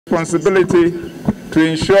responsibility to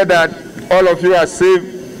ensure that all of you are safe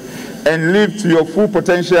and live to your full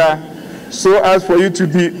potential, so as for you to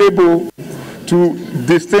be able to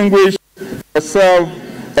distinguish yourself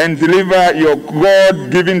and deliver your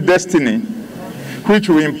God-given destiny, which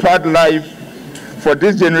will impart life for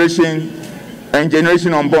this generation and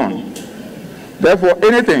generation unborn. Therefore,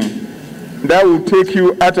 anything that will take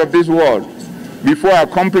you out of this world before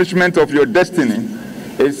accomplishment of your destiny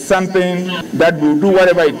is something that will do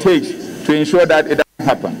whatever it takes to ensure that it doesn't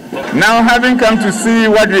happen. Now, having come to see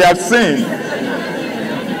what we have seen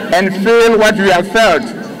and feel what we have felt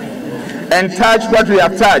and touch what we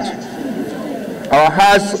have touched, our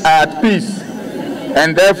hearts are at peace,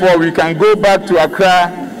 and therefore we can go back to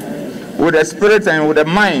Accra with a spirit and with a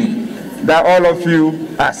mind that all of you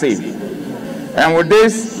are safe. And with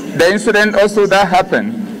this, the incident also that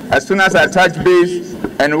happened, as soon as I touched base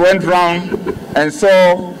and went round and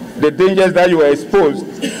saw the dangers that you were exposed,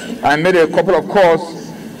 I made a couple of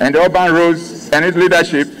calls, and the Urban Roads and its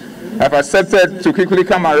leadership have accepted to quickly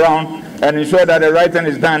come around and ensure that the right thing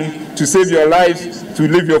is done to save your lives, to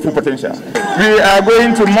live your full potential. We are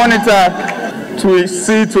going to monitor to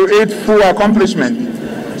see to its full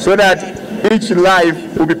accomplishment so that each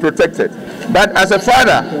life will be protected. But as a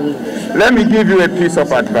father, let me give you a piece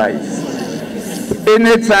of advice.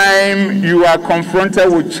 Anytime you are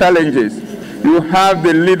confronted with challenges, you have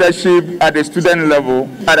the leadership at the student level,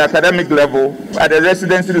 at the academic level, at the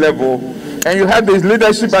residency level, and you have this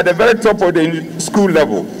leadership at the very top of the school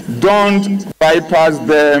level. Don't bypass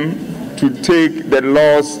them to take the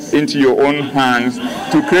laws into your own hands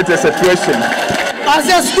to create a situation. As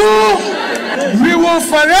a school, we will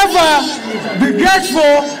forever be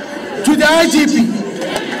grateful to the IGP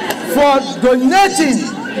for donating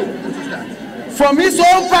from his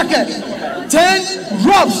own pocket 10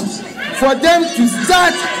 drops for them to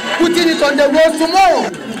start putting it on the road tomorrow.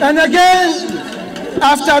 And again,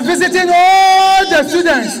 after visiting all the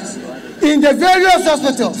students in the various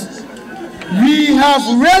hospitals, we have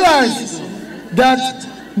realized that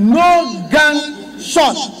no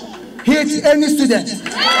gunshot hit any student.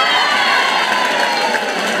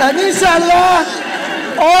 And inshallah,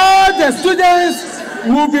 all the students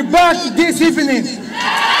will be back this evening.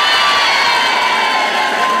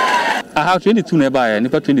 I have 22 nearby,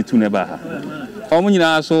 and 22 nearby. How many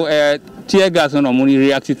are so tear gas on money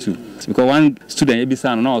reacted to? Because one student,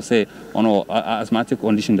 Ebisan, now say on asthmatic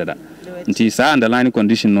condition that until underlying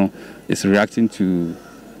condition no is reacting to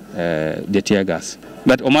the tear gas.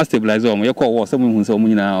 But almost stabilizer, your call was someone who's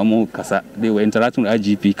they were interacting with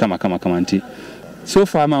IGP, come. So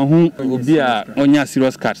far, my home will be on your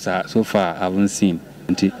serious cuts. So far, I haven't seen.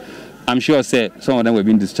 I'm sure some of them were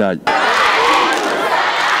being discharged.